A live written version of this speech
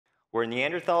Were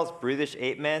Neanderthals brutish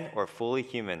ape men or fully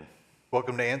human?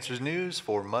 Welcome to Answers News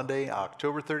for Monday,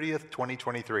 October 30th,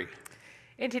 2023.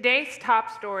 In today's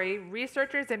top story,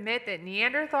 researchers admit that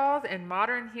Neanderthals and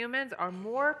modern humans are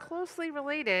more closely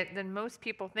related than most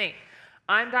people think.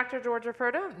 I'm Dr. Georgia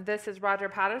Purdom. This is Roger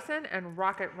Patterson and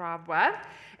Rocket Rob Webb.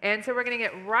 And so we're going to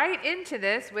get right into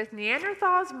this with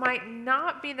Neanderthals might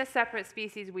not be the separate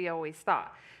species we always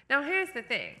thought. Now, here's the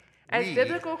thing. As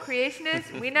biblical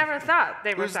creationists, we never thought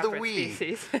they were separate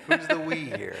species. Who's the we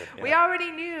here? We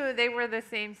already knew they were the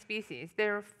same species. They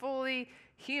were fully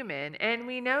human. And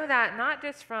we know that not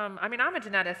just from, I'm a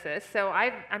geneticist, so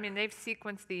they've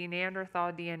sequenced the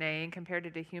Neanderthal DNA and compared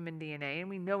it to human DNA, and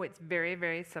we know it's very,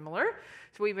 very similar.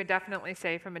 So we would definitely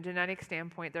say from a genetic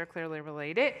standpoint, they're clearly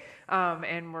related.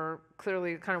 And we're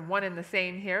clearly kind of one and the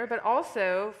same here, but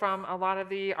also from a lot of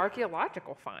the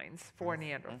archaeological finds for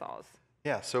Neanderthals.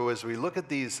 Yeah, so as we look at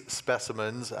these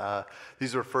specimens,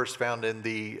 these were first found in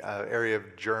the area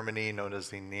of Germany known as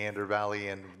the Neander Valley,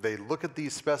 and they look at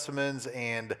these specimens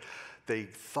and they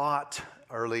thought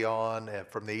early on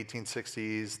from the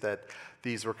 1860s that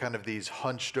these were kind of these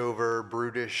hunched over,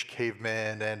 brutish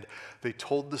cavemen, and they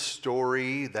told the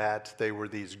story that they were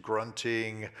these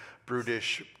grunting,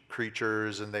 brutish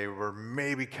creatures, and they were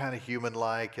maybe kind of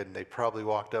human-like, and they probably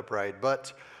walked upright,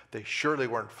 but they surely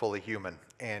weren't fully human.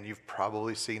 And you've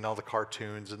probably seen all the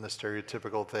cartoons and the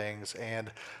stereotypical things,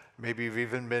 and maybe you've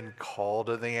even been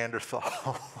called a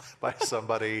Neanderthal by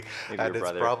somebody, and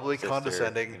it's probably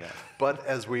condescending. But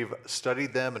as we've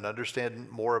studied them and understand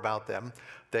more about them,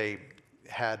 they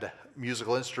had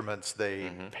musical instruments,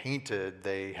 they painted,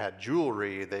 they had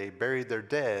jewelry, they buried their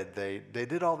dead, they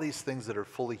did all these things that are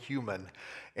fully human.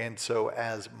 And so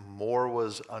as more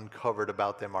was uncovered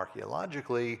about them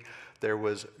archaeologically, there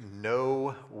was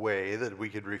no way that we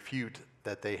could refute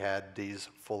that they had these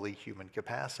fully human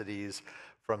capacities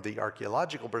from the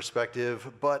archaeological perspective,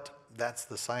 but that's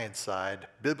the science side.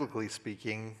 Biblically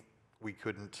speaking, we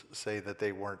couldn't say that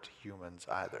they weren't humans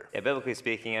either. Yeah, biblically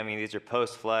speaking, these are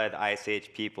post-flood Ice Age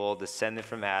people, descended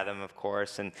from Adam, of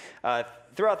course. And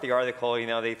throughout the article,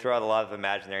 they throw out a lot of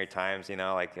imaginary times,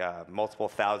 like multiple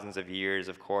thousands of years,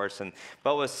 of course.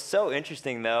 But what's so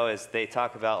interesting, though, is they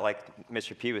talk about, like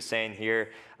Mr. P was saying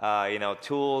here,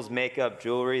 tools, makeup,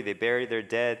 jewelry, they buried their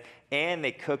dead, and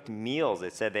they cooked meals.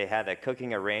 It said they had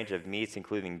cooking a range of meats,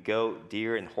 including goat,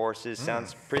 deer, and horses.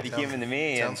 Sounds pretty human to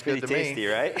me, and pretty tasty,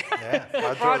 right? Yeah,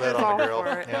 I'd throw that on the grill.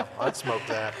 Yeah, I'd smoke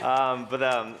that.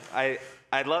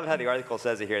 I love how the article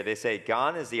says it here. They say,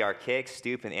 gone is the archaic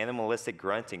stoop and animalistic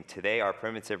grunting. Today, our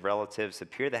primitive relatives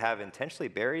appear to have intentionally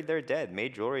buried their dead,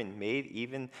 made jewelry, and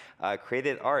even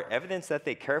created art. Evidence that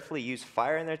they carefully used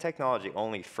fire in their technology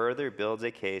only further builds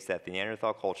a case that the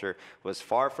Neanderthal culture was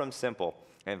far from simple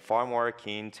and far more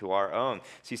akin to our own.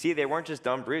 So you see, they weren't just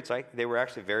dumb brutes. They were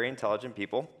actually very intelligent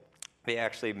people. They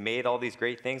actually made all these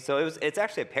great things. So it's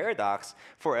actually a paradox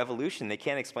for evolution. They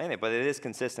can't explain it, but it is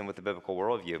consistent with the biblical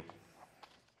worldview.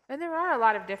 And there are a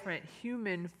lot of different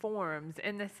human forms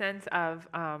in the sense of,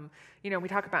 we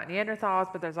talk about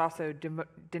Neanderthals, but there's also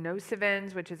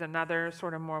Denisovans, which is another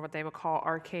sort of more what they would call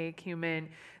archaic human.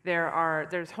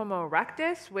 There's Homo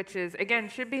erectus, which is, again,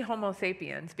 should be Homo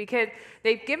sapiens, because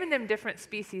they've given them different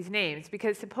species names,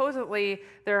 because supposedly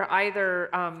they either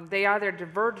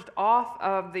diverged off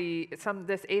of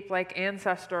this ape-like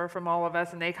ancestor from all of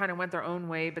us, and they kind of went their own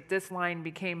way, but this line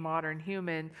became modern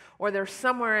human, or they're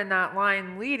somewhere in that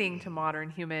line leading to modern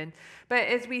human. But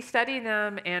as we study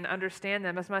them and understand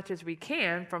them as much as we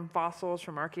can from fossils,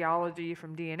 from archaeology,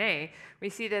 from DNA, we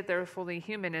see that they're fully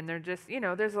human, and they're just,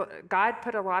 God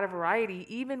put a lot of variety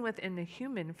even within the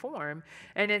human form.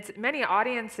 And it's many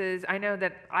audiences I know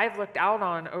that I've looked out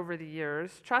on over the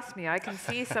years. Trust me, I can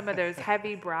see some of those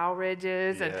heavy brow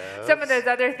ridges and some of those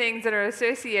other things that are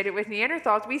associated with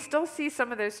Neanderthals. We still see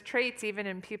some of those traits even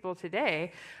in people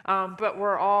today, but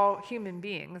we're all human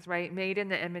beings, right? Made in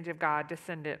the image of God,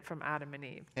 descendant from Adam and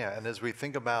Eve. Yeah, and as we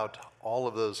think about all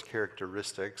of those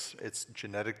characteristics, it's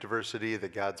genetic diversity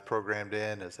that God's programmed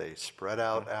in as they spread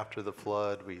out after the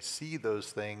flood. We see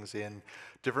those things in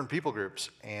different people groups,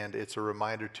 and it's a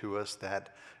reminder to us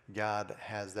that God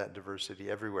has that diversity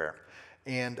everywhere.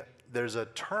 And there's a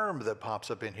term that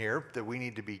pops up in here that we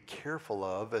need to be careful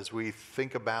of as we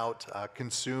think about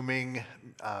consuming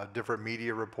different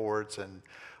media reports and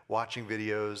watching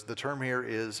videos. The term here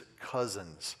is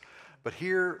cousins. But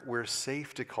here we're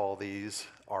safe to call these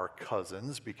our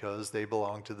cousins because they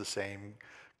belong to the same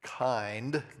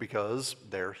kind because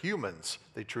they're humans.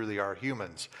 They truly are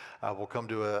humans. We'll come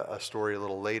to a story a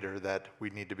little later that we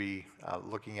need to be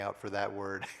looking out for that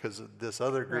word because this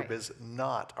other group Right. is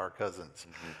not our cousins.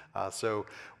 So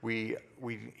we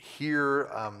hear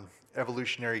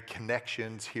evolutionary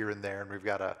connections here and there, and we've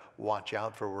got to watch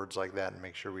out for words like that and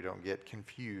make sure we don't get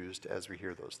confused as we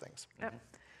hear those things. Yep.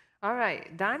 All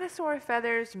right. Dinosaur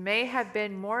feathers may have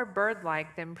been more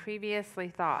bird-like than previously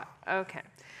thought. Okay.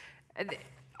 And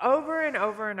over and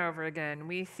over and over again,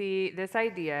 we see this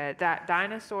idea that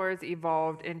dinosaurs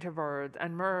evolved into birds,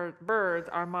 and birds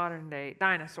are modern-day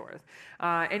dinosaurs.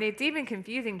 And it's even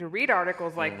confusing to read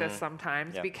articles like this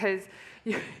sometimes Yeah. because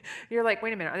you're like,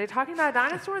 wait a minute, are they talking about a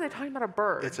dinosaur or are they talking about a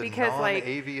bird? It's a because,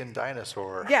 non-avian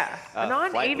dinosaur. yeah, a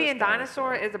non-avian flightless dinosaur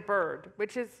dinosaur. is a bird,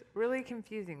 which is really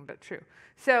confusing but true.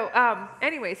 So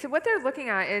anyway, so what they're looking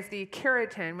at is the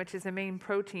keratin, which is the main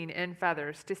protein in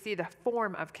feathers, to see the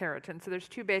form of keratin. So there's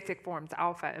two basic forms,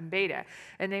 alpha and beta.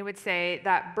 And they would say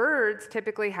that birds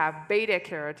typically have beta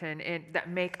keratin that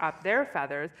make up their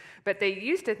feathers, but they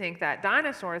used to think that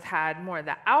dinosaurs had more of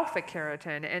the alpha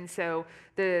keratin. And so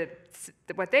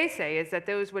what they say is that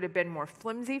those would have been more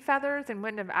flimsy feathers and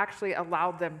wouldn't have actually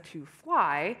allowed them to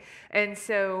fly. And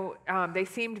so they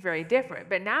seemed very different.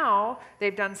 But now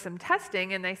they've done some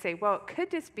testing and they say, well, it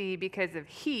could just be because of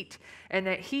heat, and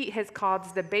that heat has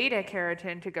caused the beta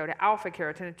keratin to go to alpha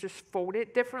keratin. It just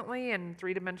folded differently in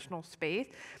three-dimensional space.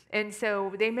 And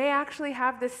so they may actually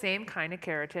have the same kind of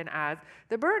keratin as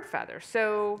the bird feather.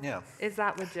 So Yeah. is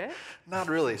that legit? Not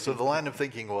really. So the line of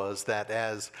thinking was that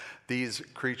as these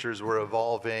creatures were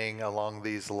evolving along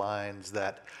these lines,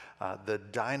 that the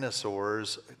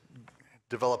dinosaurs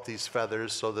developed these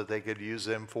feathers so that they could use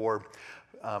them for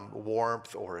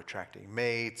warmth or attracting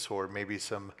mates or maybe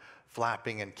some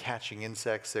flapping and catching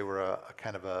insects. They were a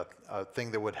kind of a thing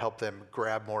that would help them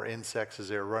grab more insects as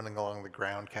they were running along the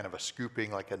ground, kind of a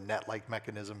scooping, like a net-like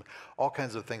mechanism, all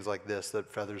kinds of things like this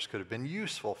that feathers could have been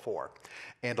useful for.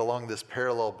 And along this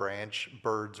parallel branch,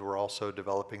 birds were also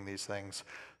developing these things.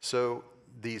 So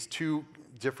these two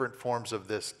different forms of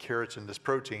this keratin, this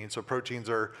protein. So proteins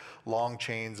are long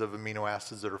chains of amino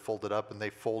acids that are folded up, and they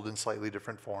fold in slightly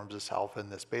different forms, this alpha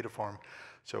and this beta form.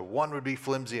 So one would be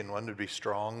flimsy and one would be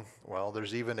strong. Well,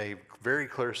 there's even a very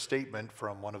clear statement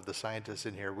from one of the scientists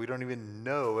in here. We don't even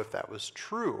know if that was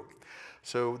true.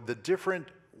 So the different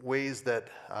ways that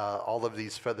all of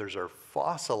these feathers are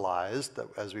fossilized,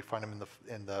 as we find them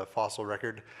in the fossil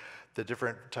record, the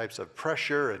different types of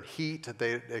pressure and heat that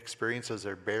they experience as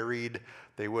they're buried,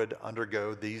 they would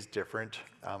undergo these different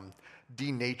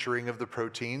denaturing of the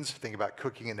proteins. Think about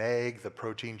cooking an egg, the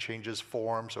protein changes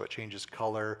form, so it changes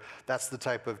color. That's the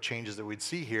type of changes that we'd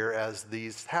see here as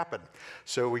these happen.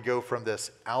 So we go from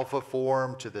this alpha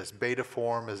form to this beta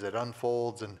form as it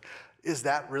unfolds, and is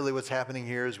that really what's happening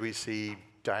here as we see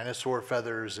dinosaur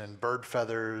feathers and bird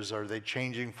feathers? Are they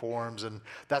changing forms? And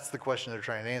that's the question they're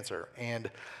trying to answer. And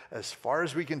as far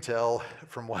as we can tell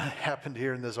from what happened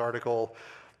here in this article,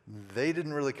 they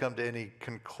didn't really come to any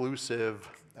conclusive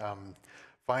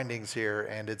findings here,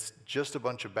 and it's just a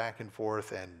bunch of back and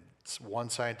forth, and one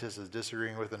scientist is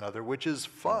disagreeing with another, which is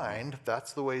fine.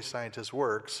 That's the way science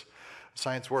works.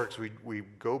 We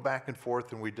go back and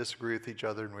forth and we disagree with each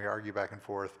other and we argue back and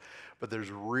forth, but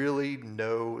there's really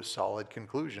no solid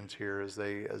conclusions here as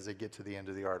they get to the end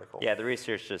of the article. Yeah, the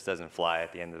research just doesn't fly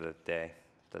at the end of the day.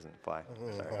 Doesn't fly.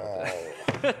 Sorry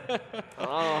about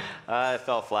that. It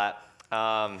fell flat.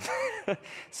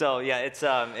 So yeah,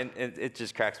 it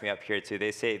just cracks me up here too.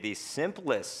 They say the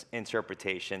simplest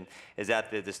interpretation is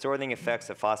that the distorting effects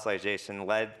of fossilization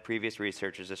led previous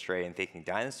researchers astray in thinking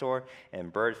dinosaur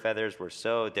and bird feathers were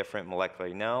so different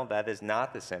molecularly. No, that is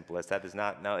not the simplest. That is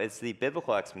not, no, it's the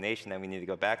biblical explanation that we need to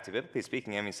go back to. Biblically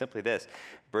speaking, I mean simply this: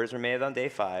 birds were made on day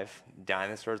 5,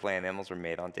 dinosaurs, land animals were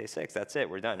made on day 6. That's it,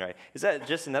 we're done, right? Is that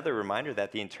just another reminder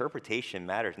that the interpretation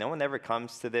matters? No one ever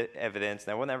comes to the evidence,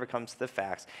 no one ever comes to the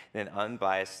facts in an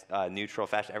unbiased, neutral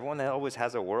fashion. Everyone always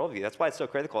has a worldview. That's why it's so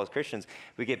critical as Christians.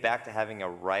 We get back to having a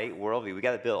right worldview. We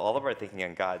got to build all of our thinking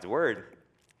on God's word.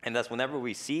 And thus, whenever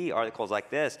we see articles like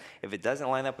this, if it doesn't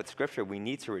line up with Scripture, we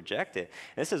need to reject it.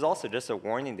 And this is also just a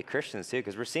warning to Christians, too,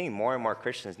 because we're seeing more and more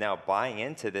Christians now buying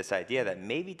into this idea that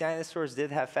maybe dinosaurs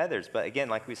did have feathers. But again,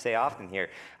 like we say often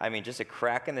here, I mean, just a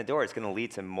crack in the door, it's going to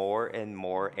lead to more and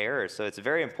more errors. So it's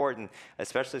very important,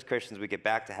 especially as Christians, we get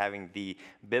back to having the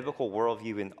biblical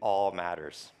worldview in all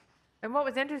matters. And what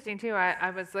was interesting too, I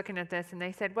was looking at this and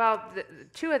they said, well,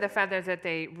 two of the feathers that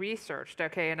they researched,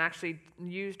 okay, and actually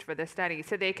used for the study,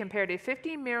 so they compared a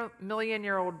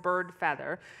 50-million-year-old bird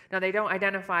feather. Now they don't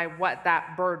identify what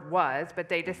that bird was, but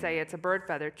they just say it's a bird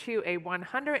feather, to a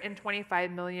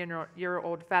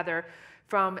 125-million-year-old feather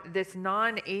from this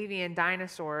non-avian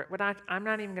dinosaur. I'm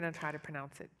not even going to try to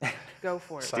pronounce it. Go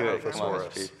for it. Do it. Come on,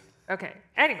 Sinosaurus. Okay,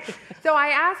 anyway, so I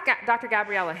asked Dr.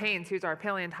 Gabriella Haynes, who's our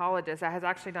paleontologist that has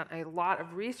actually done a lot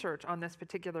of research on this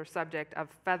particular subject of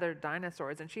feathered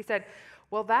dinosaurs, and she said,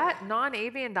 well, that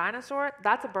non-avian dinosaur,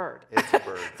 that's a bird. It's a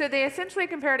bird. So they essentially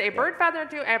compared a bird feather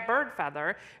to a bird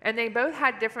feather, and they both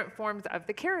had different forms of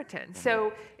the keratin.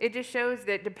 So it just shows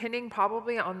that depending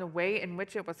probably on the way in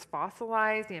which it was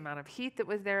fossilized, the amount of heat that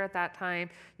was there at that time,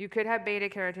 you could have beta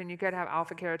keratin, you could have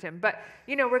alpha keratin. But,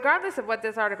 you know, regardless of what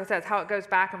this article says, how it goes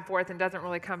back and forth and doesn't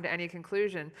really come to any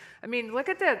conclusion, I mean, look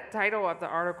at the title of the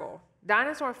article.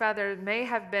 Dinosaur feathers may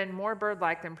have been more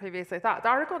bird-like than previously thought. The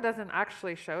article doesn't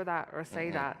actually show that or say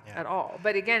that at all.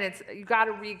 But again, you got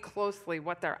to read closely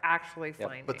what they're actually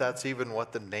finding. But that's even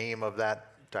what the name of that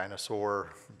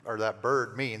dinosaur or that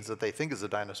bird means that they think is a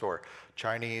dinosaur.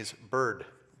 Chinese bird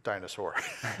dinosaur.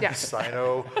 Yes.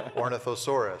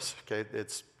 Sino-ornithosaurus. Okay,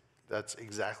 that's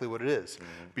exactly what it is,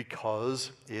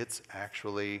 because it's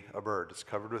actually a bird. It's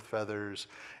covered with feathers.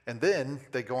 And then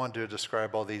they go on to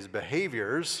describe all these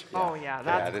behaviors. Oh, yeah,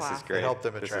 that's this is classic. great. They help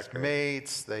them This is attract great.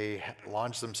 mates. They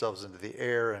launch themselves into the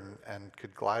air and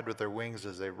could glide with their wings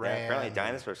as they ran. Yeah, apparently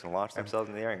dinosaurs can launch themselves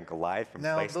in the air and glide from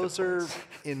Now, place those to are place.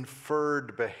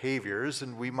 inferred behaviors,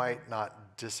 and we might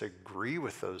not disagree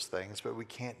with those things, but we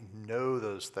can't know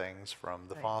those things from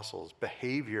the fossils.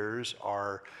 Behaviors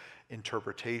are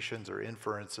interpretations or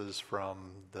inferences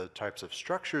from the types of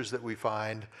structures that we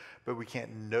find, but we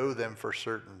can't know them for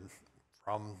certain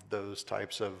from those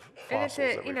types of And it's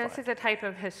fossils that we this find. is a type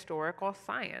of historical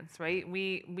science, right?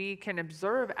 We can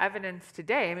observe evidence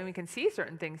today. I mean, we can see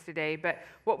certain things today, but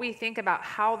what we think about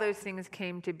how those things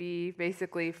came to be,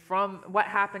 basically from what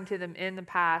happened to them in the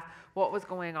past, what was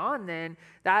going on then,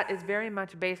 that is very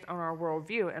much based on our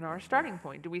worldview and our starting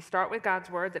point. Do we start with God's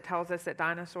word that tells us that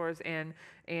dinosaurs and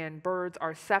birds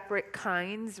are separate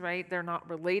kinds, right? They're not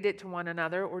related to one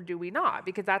another, or do we not?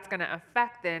 Because that's going to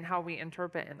affect then how we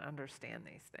interpret and understand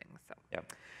these things. So.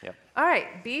 Yep, yep. All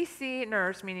right, BC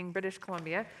nurse, meaning British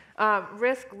Columbia,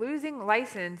 risk losing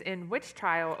license in witch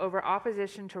trial over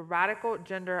opposition to radical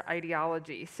gender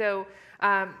ideology. So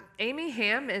Amy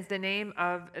Ham is the name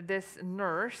of this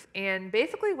nurse, and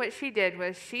basically what she did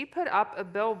was she put up a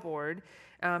billboard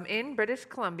in British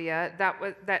Columbia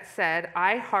that said,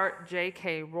 "I heart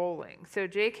J.K. Rowling." So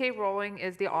J.K. Rowling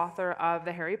is the author of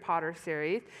the Harry Potter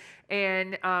series,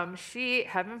 and she,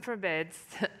 heaven forbids,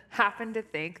 happened to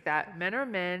think that men are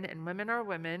men and women are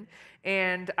women,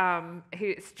 and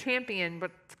he's championed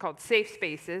what's called safe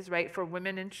spaces, right, for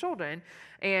women and children,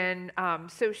 and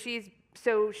so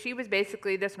she was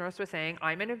basically, this nurse was saying,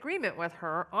 I'm in agreement with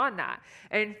her on that.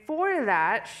 And for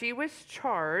that, she was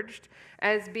charged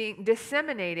as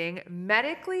disseminating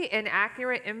medically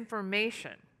inaccurate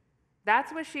information.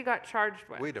 That's what she got charged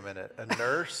with. Wait a minute. A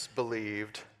nurse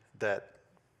believed that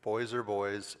boys are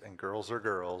boys and girls are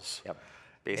girls. Yep.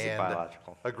 Basic and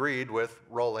biological. agreed with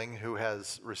Rowling, who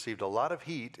has received a lot of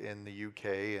heat in the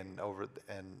UK and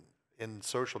in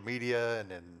social media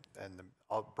and the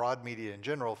broad media in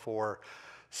general for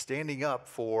standing up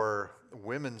for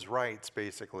women's rights,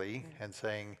 basically, and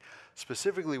saying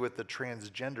specifically with the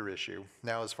transgender issue.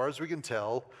 Now, as far as we can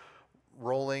tell,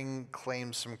 Rowling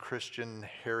claims some Christian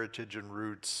heritage and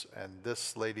roots, and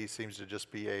this lady seems to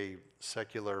just be a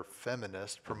secular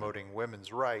feminist promoting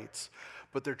women's rights.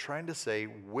 But they're trying to say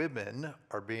women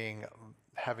are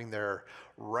having their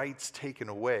rights taken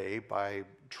away by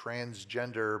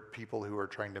transgender people who are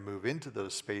trying to move into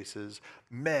those spaces,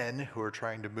 men who are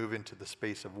trying to move into the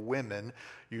space of women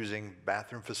using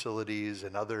bathroom facilities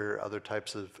and other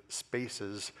types of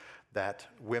spaces that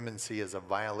women see as a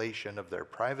violation of their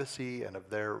privacy and of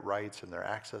their rights and their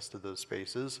access to those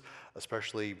spaces,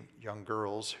 especially young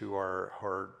girls who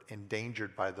are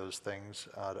endangered by those things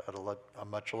at a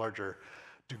much larger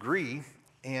degree.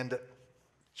 And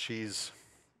she's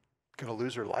going to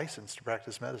lose her license to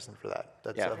practice medicine for that.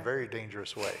 That's a very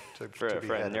dangerous way to be for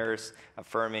a headed. nurse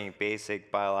affirming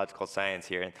basic biological science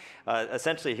here. And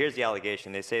essentially, here's the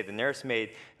allegation. They say the nurse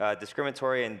made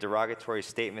discriminatory and derogatory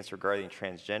statements regarding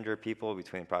transgender people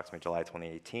between approximately July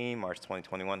 2018, March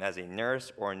 2021 as a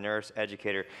nurse or nurse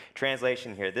educator.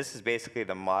 Translation here, this is basically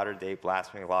the modern-day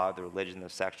blasphemy law of the religion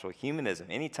of sexual humanism.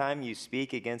 Anytime you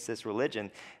speak against this religion,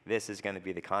 this is going to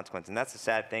be the consequence. And that's the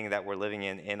sad thing that we're living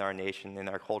in our nation, in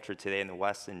our culture today in the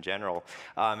West in general.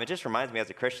 It just reminds me as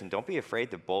a Christian, don't be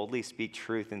afraid to boldly speak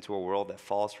truth into a world that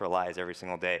falls for lies every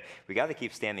single day. We got to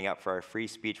keep standing up for our free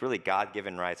speech, really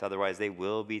God-given rights. Otherwise, they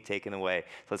will be taken away.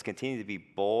 So let's continue to be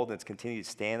bold and let's continue to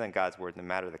stand on God's word no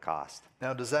matter the cost.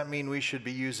 Now, does that mean we should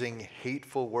be using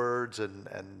hateful words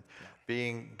and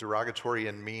being derogatory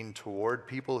and mean toward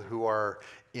people who are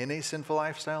in a sinful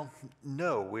lifestyle?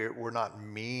 No, we're not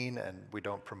mean, and we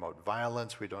don't promote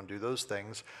violence. We don't do those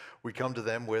things. We come to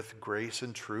them with grace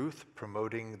and truth,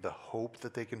 promoting the hope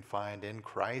that they can find in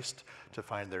Christ, to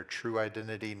find their true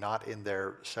identity, not in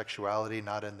their sexuality,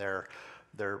 not in their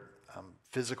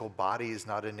physical bodies,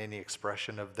 not in any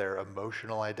expression of their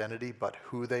emotional identity, but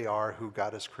who they are, who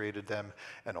God has created them,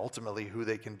 and ultimately who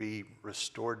they can be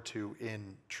restored to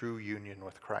in true union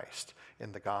with Christ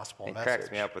in the gospel message. It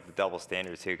cracks me up with the double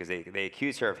standard too, because they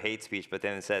accuse her of hate speech, but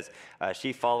then it says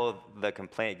she followed the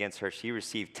complaint against her. She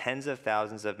received tens of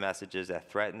thousands of messages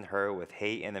that threatened her with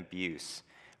hate and abuse.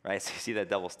 Right, so you see that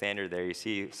double standard there. You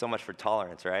see so much for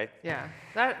tolerance, right? Yeah,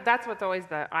 that's what's always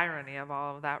the irony of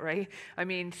all of that, right? I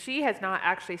mean, she has not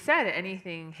actually said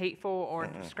anything hateful or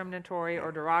discriminatory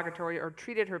or derogatory or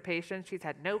treated her patients. She's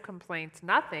had no complaints,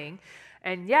 nothing.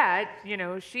 And yet, you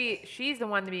know, she's the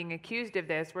one being accused of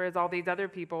this, whereas all these other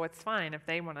people, it's fine if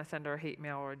they want to send her hate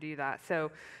mail or do that. So,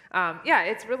 yeah,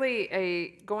 it's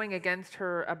really going against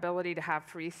her ability to have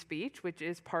free speech, which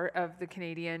is part of the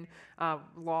Canadian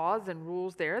laws and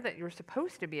rules there that you're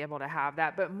supposed to be able to have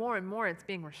that. But more and more, it's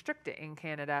being restricted in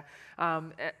Canada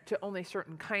to only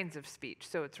certain kinds of speech.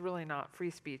 So it's really not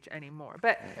free speech anymore.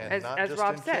 But as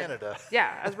Rob said, Canada.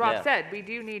 Yeah, as Rob said, we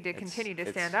do need to continue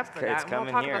to stand up for that. And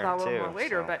we'll talk about that a little more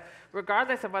later, but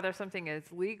regardless of whether something is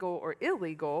legal or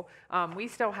illegal, we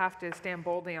still have to stand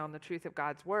boldly on the truth of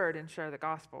God's word and share the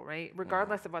gospel, right?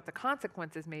 Regardless of what the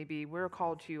consequences may be, we're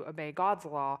called to obey God's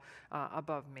law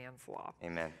above man's law.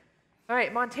 Amen. All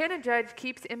right, Montana judge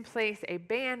keeps in place a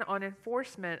ban on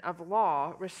enforcement of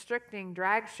law restricting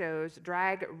drag shows,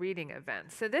 drag reading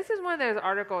events. So this is one of those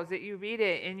articles that you read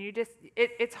it and you just,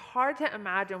 it's hard to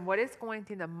imagine what is going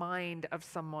through the mind of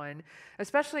someone,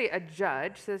 especially a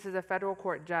judge, so this is a federal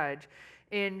court judge,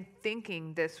 in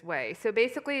thinking this way. So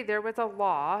basically there was a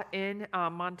law in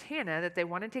Montana that they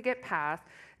wanted to get passed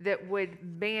that would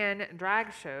ban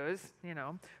drag shows, you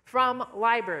know, from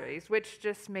libraries, which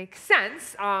just makes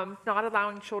sense, not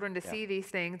allowing children to see these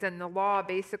things. And the law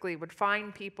basically would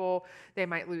fine people. They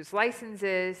might lose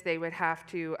licenses. They would have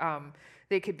to,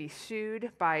 they could be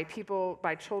sued by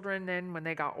children then when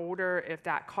they got older if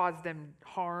that caused them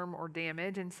harm or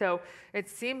damage. And so it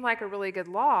seemed like a really good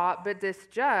law, but this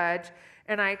judge,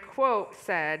 and I quote,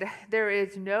 said, "There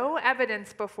is no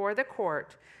evidence before the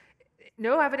court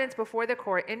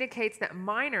indicates that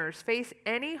minors face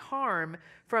any harm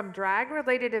from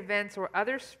drag-related events or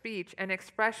other speech and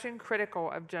expression critical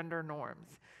of gender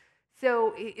norms."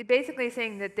 So it basically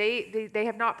saying that they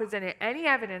have not presented any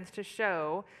evidence to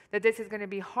show that this is going to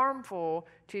be harmful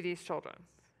to these children.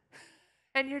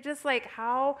 And you're just like,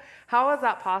 how is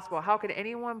that possible? How could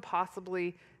anyone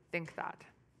possibly think that?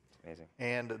 Amazing.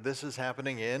 And this is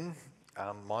happening in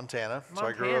Montana. So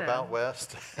I grew up out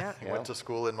west, went to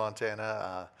school in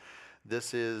Montana.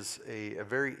 This is a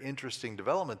very interesting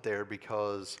development there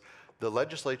because the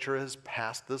legislature has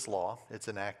passed this law, it's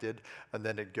enacted, and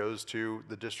then it goes to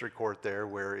the district court there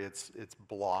where it's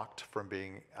blocked from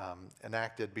being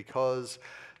enacted because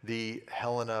the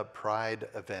Helena Pride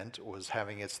event was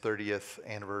having its 30th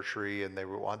anniversary and they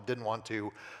didn't want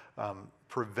to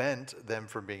prevent them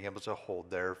from being able to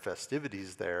hold their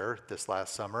festivities there this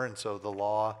last summer. And so the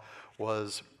law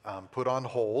was put on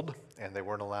hold and they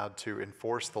weren't allowed to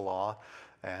enforce the law.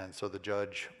 And so the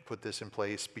judge put this in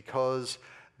place because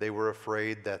they were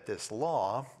afraid that this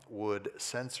law would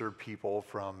censor people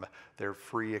from their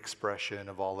free expression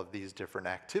of all of these different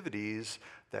activities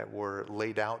that were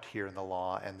laid out here in the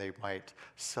law, and they might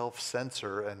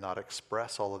self-censor and not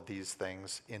express all of these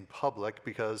things in public,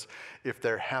 because if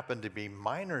there happened to be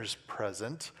minors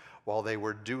present while they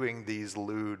were doing these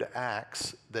lewd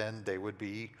acts, then they would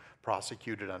be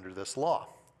prosecuted under this law.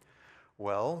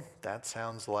 Well, that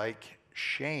sounds like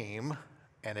shame,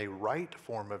 and a right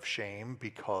form of shame,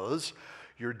 because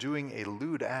you're doing a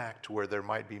lewd act where there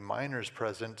might be minors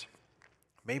present.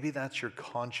 Maybe that's your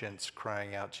conscience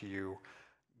crying out to you,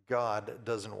 God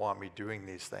doesn't want me doing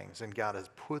these things. And God has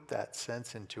put that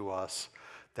sense into us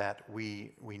that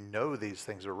we know these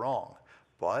things are wrong.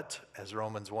 But as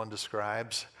Romans 1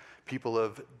 describes, people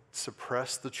have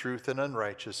suppressed the truth in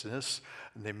unrighteousness,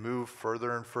 and they move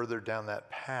further and further down that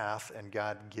path, and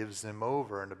God gives them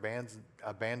over and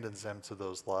abandons them to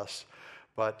those lusts.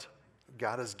 But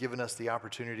God has given us the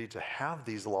opportunity to have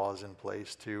these laws in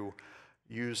place to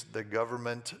use the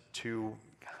government to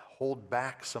hold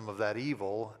back some of that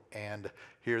evil, and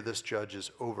here this judge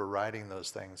is overriding those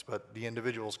things. But the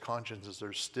individual's consciences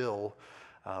are still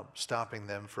stopping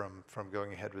them from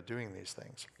going ahead with doing these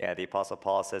things. Yeah, the Apostle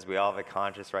Paul says we all have a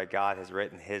conscience, right? God has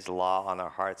written his law on our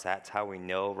hearts. That's how we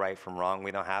know right from wrong. We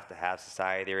don't have to have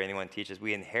society or anyone teach us.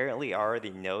 We inherently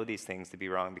already know these things to be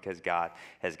wrong because God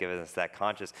has given us that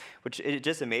conscience, which it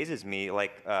just amazes me,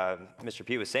 like Mr.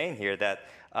 P was saying here, that,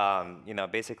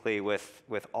 basically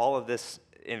with all of this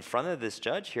in front of this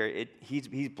judge here,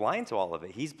 he's blind to all of it.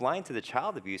 He's blind to the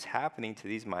child abuse happening to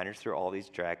these minors through all these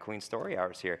drag queen story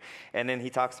hours here. And then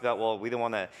he talks about, well, we don't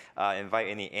want to invite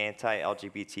any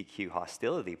anti-LGBTQ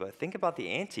hostility, but think about the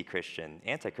anti-Christian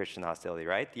hostility,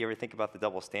 right? Do you ever think about the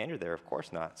double standard there? Of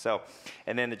course not. So,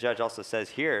 and then the judge also says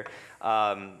here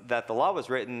that the law was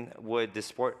written would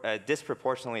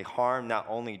disproportionately harm not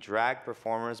only drag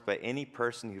performers, but any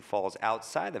person who falls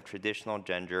outside of traditional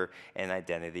gender and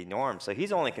identity norms. So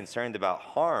he's only concerned about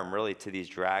harm really to these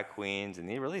drag queens and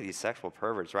really these sexual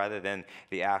perverts rather than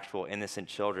the actual innocent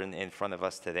children in front of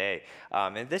us today.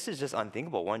 And this is just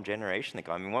unthinkable one generation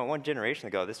ago. I mean, one generation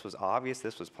ago, this was obvious,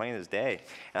 this was plain as day.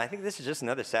 And I think this is just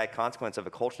another sad consequence of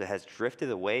a culture that has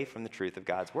drifted away from the truth of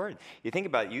God's word. You think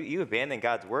about it, you abandon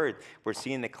God's word, we're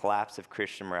seeing the collapse of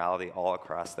Christian morality all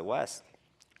across the West.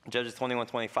 Judges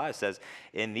 21:25 says,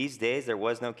 in these days there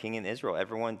was no king in Israel.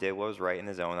 Everyone did what was right in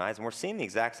his own eyes. And we're seeing the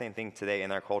exact same thing today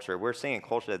in our culture. We're seeing a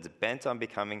culture that's bent on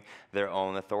becoming their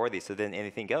own authority. So then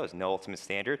anything goes. No ultimate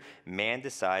standard. Man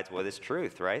decides what is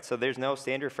truth, right? So there's no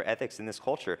standard for ethics in this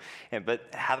culture.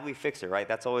 But how do we fix it, right?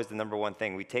 That's always the number one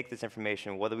thing. We take this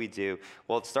information. What do we do?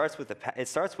 Well, it starts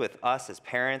with us as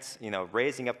parents,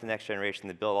 raising up the next generation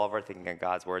to build all of our thinking on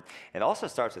God's word. It also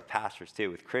starts with pastors too,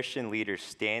 with Christian leaders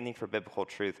standing for biblical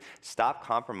truth. Stop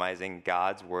compromising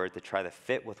God's word to try to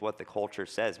fit with what the culture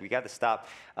says. We got to stop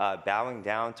bowing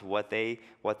down to what they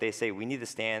say. We need to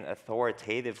stand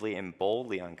authoritatively and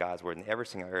boldly on God's word in every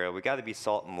single area. We got to be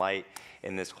salt and light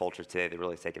in this culture today to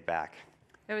really take it back.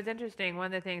 It was interesting. One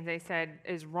of the things they said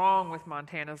is wrong with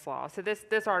Montana's law. So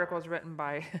this article is written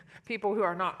by people who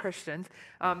are not Christians.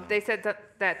 They said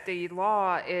that the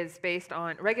law is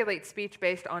regulates speech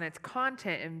based on its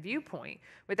content and viewpoint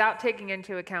without taking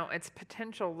into account its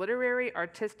potential literary,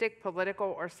 artistic,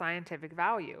 political, or scientific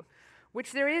value,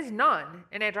 which there is none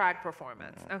in a drag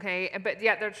performance, okay? But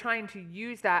yet they're trying to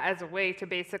use that as a way to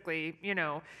basically,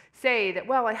 say that,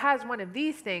 well, it has one of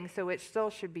these things, so it still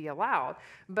should be allowed.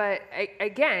 But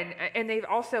again, and they've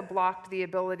also blocked the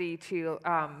ability to,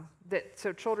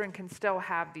 so children can still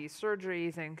have these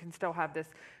surgeries and can still have this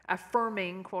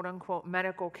affirming, quote unquote,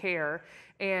 medical care.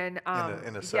 And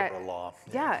in a separate law.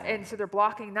 Yeah, and so they're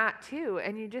blocking that too.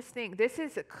 And you just think this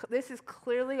is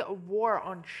clearly a war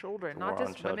on children, not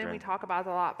just women. We talk about it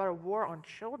a lot, but a war on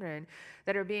children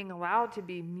that are being allowed to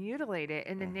be mutilated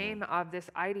in the name of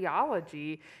this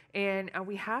ideology. And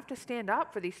we have to stand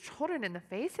up for these children in the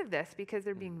face of this because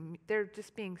they're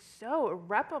just being so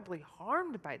irreparably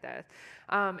harmed by this.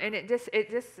 And it just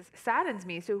saddens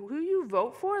me. So who you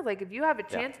vote for, like if you have a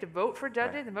chance to vote for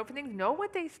judges and vote for things, know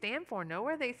what they stand for, know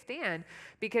where they stand,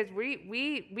 because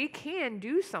we can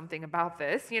do something about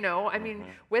this, I mean,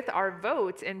 with our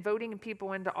votes and voting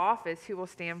people into office who will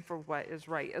stand for what is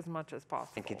right as much as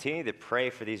possible. And continue to pray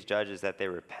for these judges that they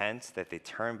repent, that they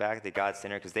turn back to God's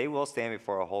standard, because they will stand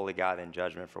before a holy God in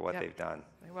judgment for what they've done.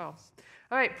 They will.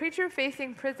 All right, preacher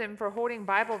facing prison for holding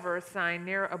Bible verse sign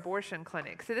near abortion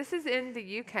clinic. So this is in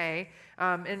the UK,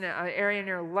 in an area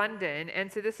near London.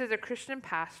 And so this is a Christian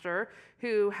pastor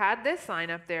who had this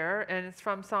sign up there, and it's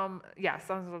from Psalm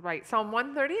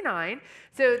 139.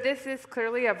 So this is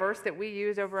clearly a verse that we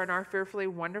use over in our Fearfully,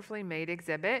 Wonderfully Made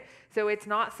exhibit. So it's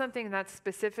not something that's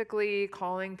specifically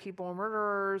calling people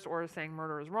murderers or saying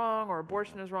murder is wrong or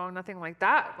abortion is wrong, nothing like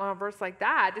that, a verse like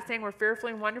that, just saying we're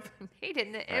fearfully and wonderfully made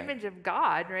in the image of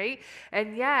God, right?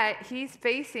 And yet he's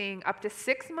facing up to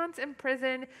 6 months in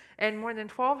prison and more than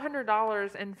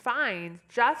 $1,200 in fines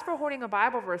just for holding a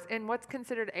Bible verse in what's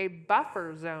considered a buffer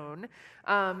zone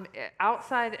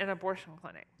outside an abortion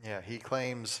clinic. Yeah, he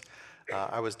claims,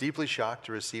 I was deeply shocked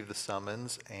to receive the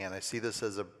summons, and I see this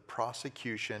as a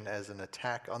prosecution, as an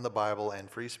attack on the Bible and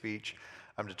free speech.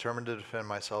 I'm determined to defend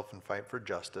myself and fight for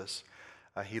justice.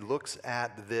 He looks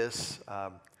at this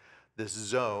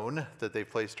zone that they've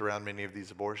placed around many of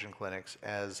these abortion clinics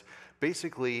as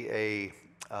basically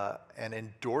an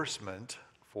endorsement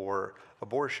for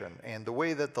abortion. And the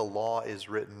way that the law is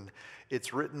written,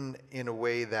 it's written in a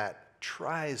way that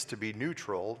tries to be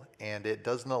neutral, and it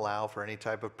doesn't allow for any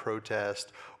type of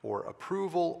protest or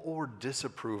approval or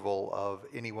disapproval of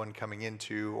anyone coming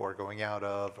into or going out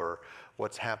of, or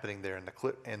what's happening there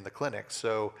in the clinic.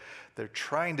 So they're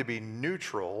trying to be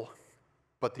neutral,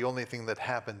 but the only thing that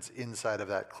happens inside of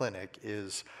that clinic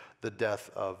is the death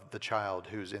of the child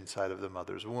who's inside of the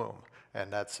mother's womb.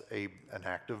 And that's an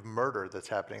act of murder that's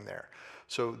happening there.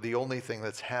 So the only thing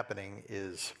that's happening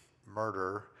is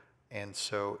murder. And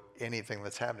so anything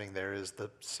that's happening there is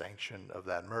the sanction of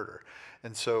that murder.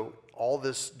 And so all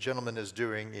this gentleman is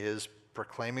doing is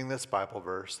proclaiming this Bible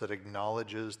verse that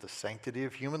acknowledges the sanctity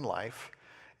of human life,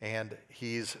 and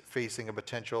he's facing a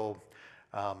potential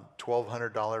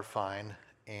 $1,200 fine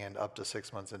and up to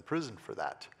 6 months in prison for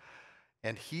that.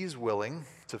 And he's willing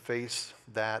to face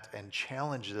that and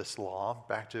challenge this law.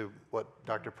 Back to what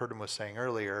Dr. Purdom was saying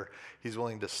earlier, he's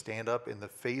willing to stand up in the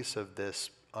face of this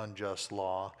unjust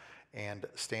law and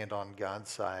stand on God's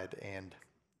side and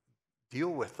deal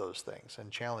with those things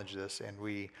and challenge this. And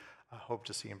we hope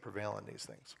to see him prevail in these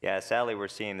things. Yeah, sadly, we're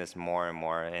seeing this more and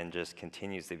more, and just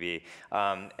continues to be.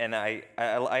 And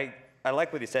I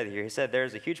like what he said here. He said,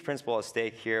 there's a huge principle at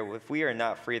stake here. If we are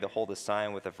not free to hold a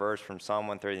sign with a verse from Psalm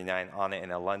 139 on it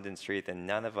in a London street, then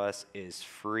none of us is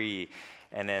free.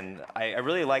 And then I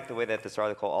really like the way that this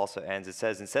article also ends. It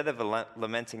says, instead of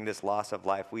lamenting this loss of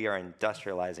life, we are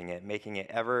industrializing it, making it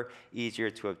ever easier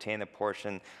to obtain a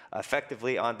portion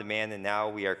effectively on demand, and now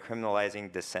we are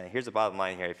criminalizing dissent. Here's the bottom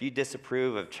line here. If you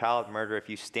disapprove of child murder, if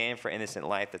you stand for innocent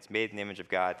life that's made in the image of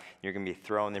God, you're going to be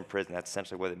thrown in prison. That's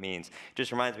essentially what it means. It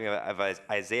just reminds me of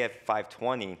Isaiah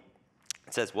 5:20.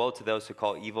 It says, woe to those who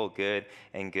call evil good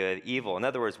and good evil. In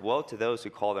other words, woe to those who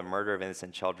call the murder of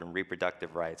innocent children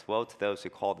reproductive rights. Woe to those who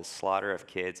call the slaughter of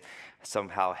kids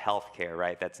somehow health care,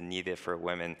 right? That's needed for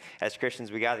women. As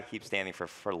Christians, we got to keep standing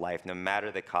for life, no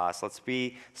matter the cost. Let's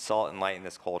be salt and light in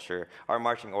this culture. Our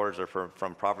marching orders are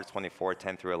from Proverbs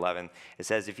 24:10 through 11. It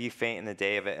says, if you faint in the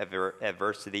day of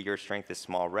adversity, your strength is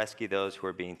small. Rescue those who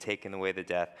are being taken away to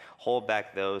death. Hold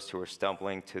back those who are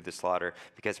stumbling to the slaughter,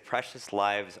 because precious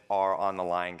lives are on the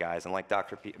line, guys. And like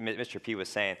Mr. P was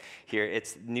saying here,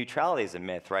 neutrality is a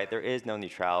myth, right? There is no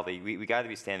neutrality. We got to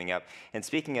be standing up. And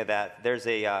speaking of that, there's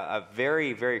a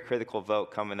very, very critical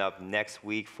vote coming up next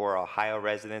week for Ohio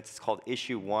residents. It's called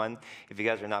Issue 1. If you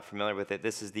guys are not familiar with it,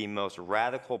 this is the most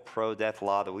radical pro-death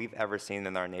law that we've ever seen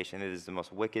in our nation. It is the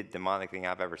most wicked, demonic thing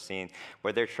I've ever seen,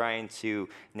 where they're trying to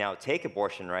now take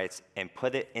abortion rights and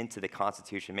put it into the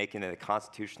Constitution, making it a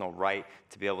constitutional right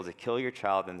to be able to kill your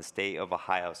child in the state of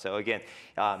Ohio. So again,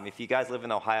 if you guys live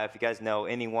in Ohio, if you guys know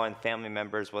anyone, family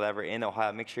members, whatever, in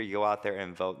Ohio, make sure you go out there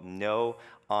and vote no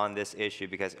on this issue,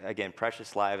 because again,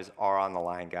 precious lives are on the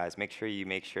line, guys. Make sure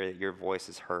that your voice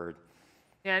is heard.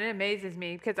 Yeah, and it amazes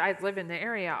me, because I live in the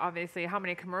area, obviously, how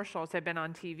many commercials have been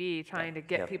on TV trying to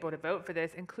get people to vote for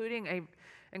this, including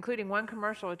one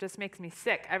commercial. It just makes me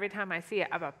sick every time I see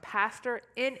it, of a pastor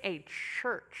in a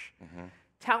church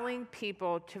telling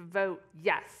people to vote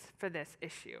yes for this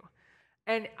issue.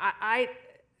 And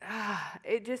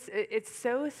it's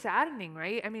so saddening,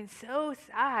 right? I mean, so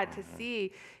sad to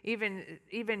see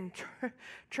even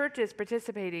churches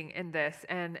participating in this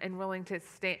and willing to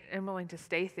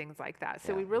say things like that.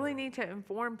 So we really need to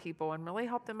inform people and really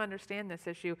help them understand this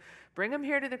issue. Bring them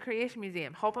here to the Creation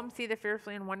Museum. Help them see the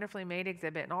Fearfully and Wonderfully Made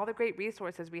exhibit and all the great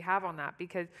resources we have on that,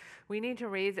 because we need to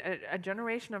raise a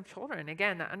generation of children,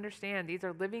 again, that understand these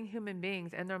are living human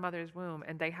beings in their mother's womb,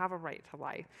 and they have a right to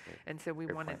life. And so we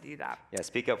want to do that. Yeah,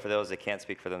 speak up for those that can't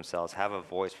speak for themselves. Have a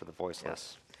voice for the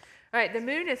voiceless. All right, the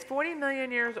moon is 40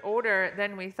 million years older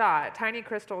than we thought. Tiny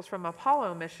crystals from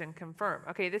Apollo mission confirm.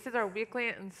 Okay, this is our weekly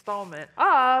installment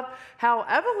of how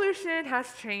evolution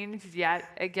has changed yet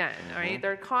again. All right,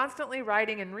 they're constantly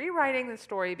writing and rewriting the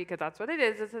story, because that's what it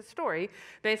is. It's a story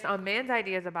based on man's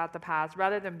ideas about the past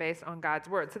rather than based on God's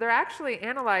word. So they're actually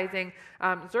analyzing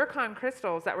zircon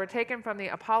crystals that were taken from the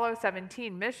Apollo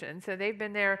 17 mission. So they've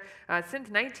been there since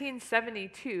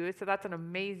 1972. So that's an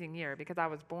amazing year, because I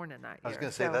was born in that year. I was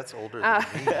going to say, that's older than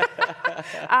me.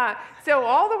 So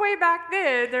all the way back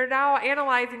then, they're now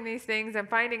analyzing these things and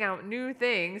finding out new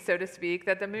things, so to speak,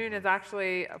 that the moon is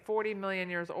actually 40 million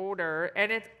years older.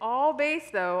 And it's all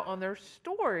based, though, on their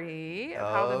story of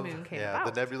how the moon came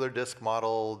about. The nebular disk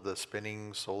model, the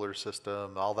spinning solar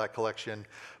system, all that collection.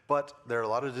 But there are a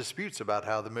lot of disputes about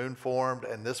how the moon formed,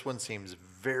 and this one seems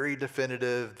very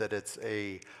definitive that it's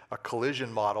a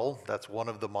collision model. That's one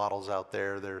of the models out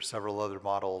there. There are several other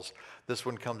models. This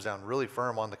one comes down really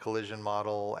firm on the collision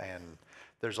model, and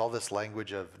there's all this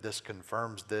language of this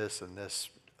confirms this and this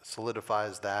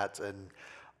solidifies that, and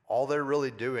all they're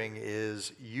really doing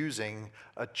is using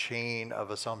a chain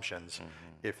of assumptions.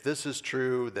 If this is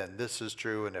true, then this is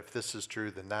true, and if this is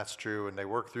true, then that's true, and they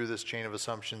work through this chain of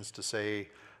assumptions to say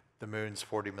the moon's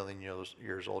 40 million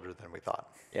years older than we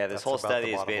thought. Yeah, this That's whole about study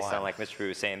the is bottom based line. on, like Mr. Wu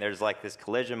was saying, there's like this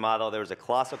collision model. There was a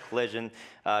colossal collision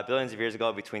billions of years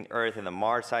ago between Earth and the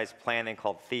Mars-sized planet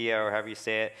called Theia, or however you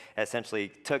say it. Essentially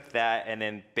took that and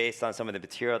then based on some of the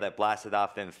material that blasted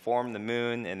off, then formed the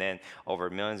moon, and then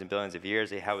over millions and billions of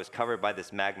years, it was covered by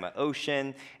this magma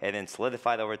ocean, and then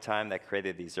solidified over time. That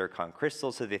created these zircon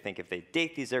crystals. So they think if they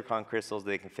date these zircon crystals,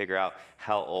 they can figure out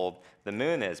how old the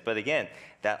moon is. But again,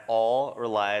 that all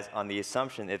relies on the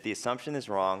assumption. If the assumption is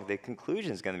wrong, the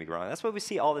conclusion is going to be wrong. That's what we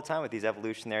see all the time with these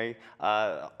evolutionary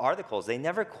articles. They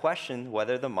never question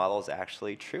whether the model is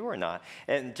actually true or not.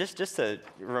 And just a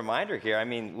reminder here, I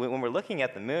mean, when we're looking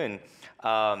at the moon,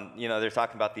 they're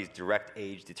talking about these direct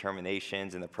age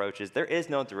determinations and approaches. There is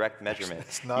no direct measurement.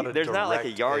 It's not a There's not like a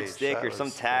direct yardstick age. or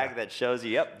some tag that shows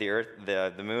you, yep, the Earth,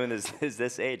 the moon is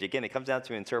this age. Again, it comes down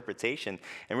to interpretation.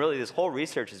 And really, this whole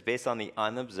research is based on the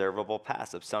unobservable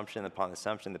past, assumption upon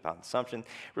assumption upon assumption,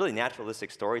 really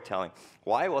naturalistic storytelling.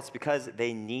 Why? Well, it's because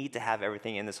they need to have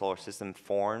everything in the solar system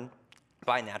formed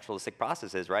by naturalistic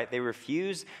processes, right? They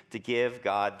refuse to give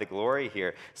God the glory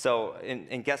here. So,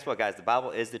 and guess what, guys? The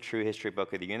Bible is the true history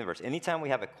book of the universe. Anytime we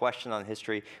have a question on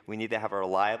history, we need to have a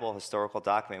reliable historical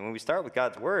document. When we start with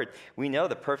God's word, we know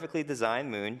the perfectly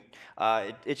designed moon,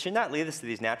 it should not lead us to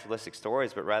these naturalistic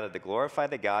stories, but rather to glorify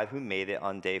the God who made it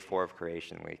on day 4 of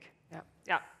creation week.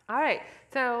 Yeah. All right.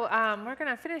 So we're going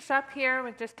to finish up here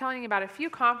with just telling you about a few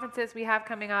conferences we have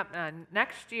coming up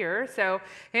next year. So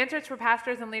Answers for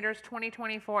Pastors and Leaders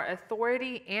 2024,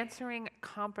 Authority Answering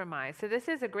Compromise. So this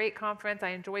is a great conference. I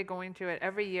enjoy going to it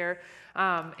every year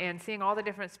and seeing all the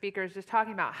different speakers just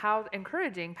talking about how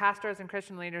encouraging pastors and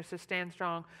Christian leaders to stand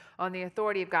strong on the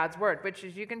authority of God's word, which,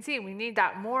 as you can see, we need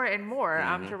that more and more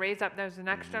to raise up those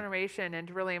next generation and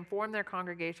to really inform their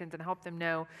congregations and help them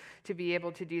know to be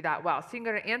able to do that well. So you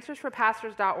can go to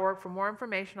answersforpastors.org for more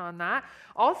information on that.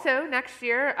 Also, next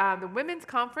year, the Women's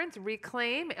Conference,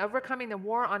 Reclaim, Overcoming the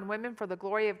War on Women for the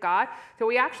Glory of God. So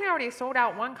we actually already sold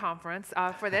out one conference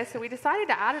for this, so we decided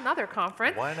to add another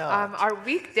conference. Why not? Our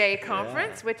weekday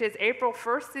conference, which is April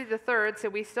 1st through the 3rd, so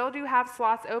we still do have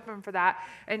slots open for that.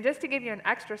 And just to give you an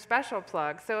extra special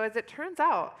plug, so as it turns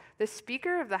out, the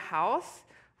Speaker of the House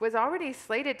was already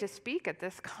slated to speak at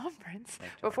this conference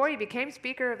before he became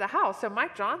Speaker of the House. So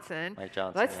Mike Johnson,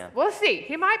 we'll see.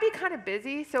 He might be kind of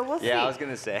busy, so we'll see. Yeah, I was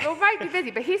going to say. He might be busy,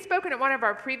 but he's spoken at one of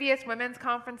our previous women's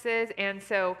conferences, and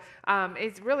so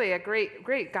he's really a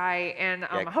great guy, and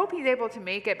I hope he's able to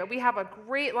make it. But we have a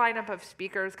great lineup of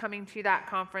speakers coming to that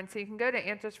conference, so you can go to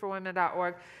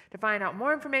answersforwomen.org to find out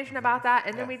more information about that,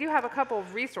 and then we do have a couple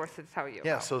of resources to tell you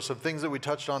about. So some things that we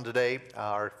touched on today,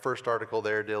 our first article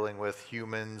there dealing with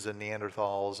humans and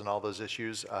Neanderthals and all those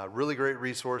issues. Really great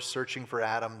resource, Searching for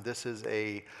Adam. This is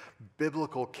a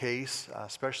biblical case,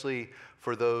 especially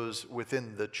for those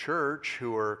within the church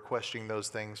who are questioning those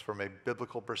things from a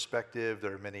biblical perspective.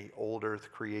 There are many old earth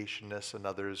creationists and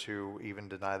others who even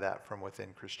deny that from within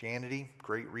Christianity.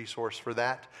 Great resource for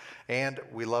that. And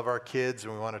we love our kids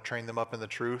and we want to train them up in the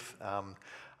truth.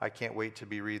 I can't wait to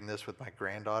be reading this with my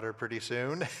granddaughter pretty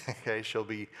soon. Okay, she'll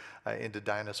be into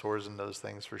dinosaurs and those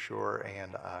things for sure.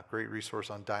 And great resource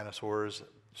on dinosaurs.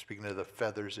 Speaking of the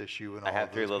feathers issue and all I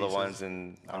have 3 little pieces. ones,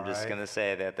 and I'm just going to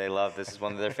say that they love this. Is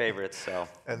one of their favorites. So.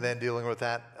 And then dealing with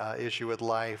that issue with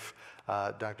life,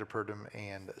 Dr. Purdom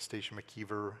and Stacia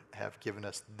McKeever have given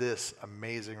us this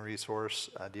amazing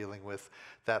resource dealing with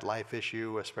that life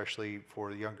issue, especially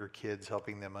for younger kids,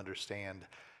 helping them understand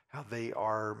how they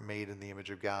are made in the image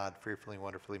of God, fearfully and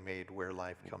wonderfully made, where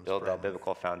life comes Build from. that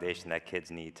biblical foundation that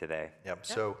kids need today. Yep.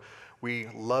 So we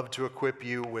love to equip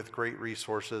you with great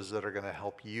resources that are going to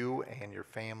help you and your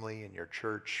family and your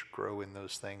church grow in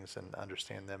those things and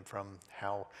understand them from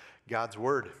how God's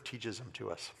Word teaches them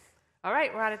to us. All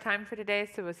right, we're out of time for today,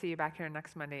 so we'll see you back here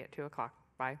next Monday at 2 o'clock.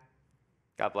 Bye.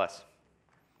 God bless.